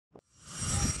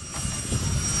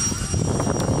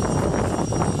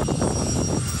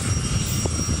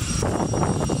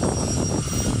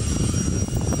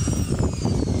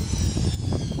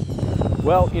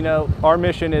Well, our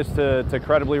mission is to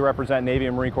credibly represent Navy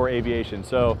and Marine Corps aviation.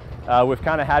 So we've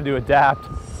kind of had to adapt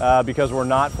because we're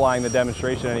not flying the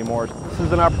demonstration anymore. This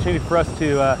is an opportunity for us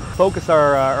to focus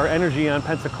our energy on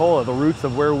Pensacola, the roots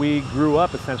of where we grew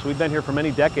up, essentially. We've been here for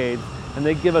many decades, and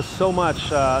they give us so much,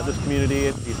 this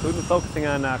community. So we've been focusing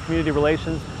on community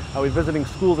relations. We're visiting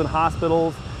schools and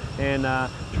hospitals and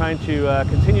trying to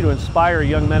continue to inspire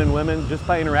young men and women just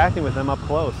by interacting with them up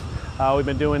close. We've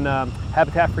been doing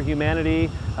Habitat for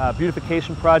Humanity,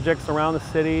 beautification projects around the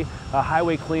city,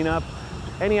 highway cleanup.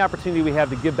 Any opportunity we have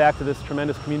to give back to this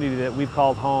tremendous community that we've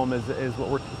called home is what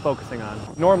we're focusing on.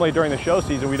 Normally during the show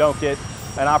season we don't get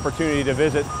an opportunity to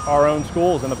visit our own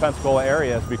schools in the Pensacola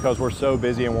area because we're so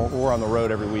busy and we're on the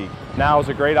road every week. Now is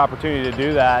a great opportunity to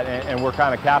do that, and we're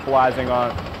kind of capitalizing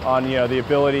on the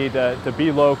ability to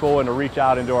be local and to reach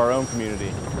out into our own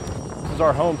community. This is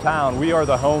our hometown. We are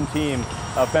the home team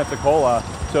of Pensacola,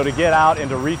 so to get out and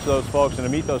to reach those folks and to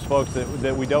meet those folks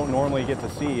that we don't normally get to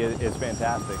see is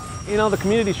fantastic. The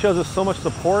community shows us so much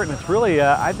support, and it's really,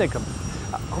 I think,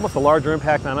 almost a larger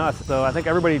impact on us. So I think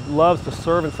everybody loves to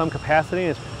serve in some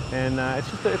capacity, and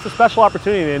it's a special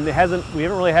opportunity, and we haven't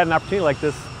really had an opportunity like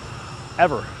this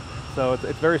ever. So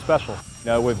it's very special.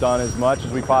 We've done as much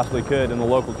as we possibly could in the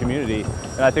local community,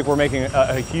 and I think we're making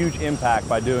a huge impact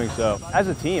by doing so. As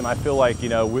a team, I feel like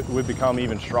we've become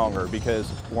even stronger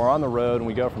because we're on the road and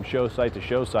we go from show site to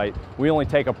show site. We only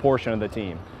take a portion of the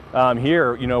team.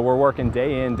 Here, we're working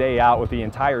day in, day out with the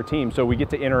entire team, so we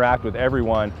get to interact with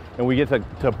everyone and we get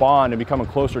to bond and become a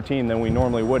closer team than we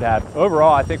normally would have.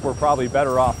 Overall, I think we're probably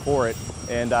better off for it,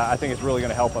 and I think it's really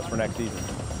going to help us for next season.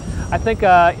 I think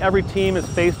every team is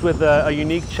faced with a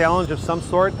unique challenge of some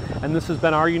sort, and this has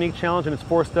been our unique challenge, and it's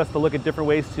forced us to look at different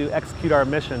ways to execute our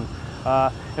mission.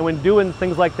 And when doing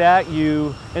things like that,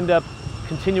 you end up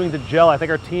continuing to gel. I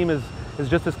think our team is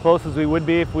just as close as we would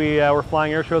be if we were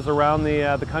flying air shows around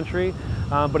the country,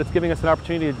 but it's giving us an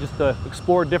opportunity just to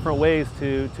explore different ways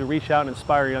to reach out and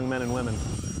inspire young men and women.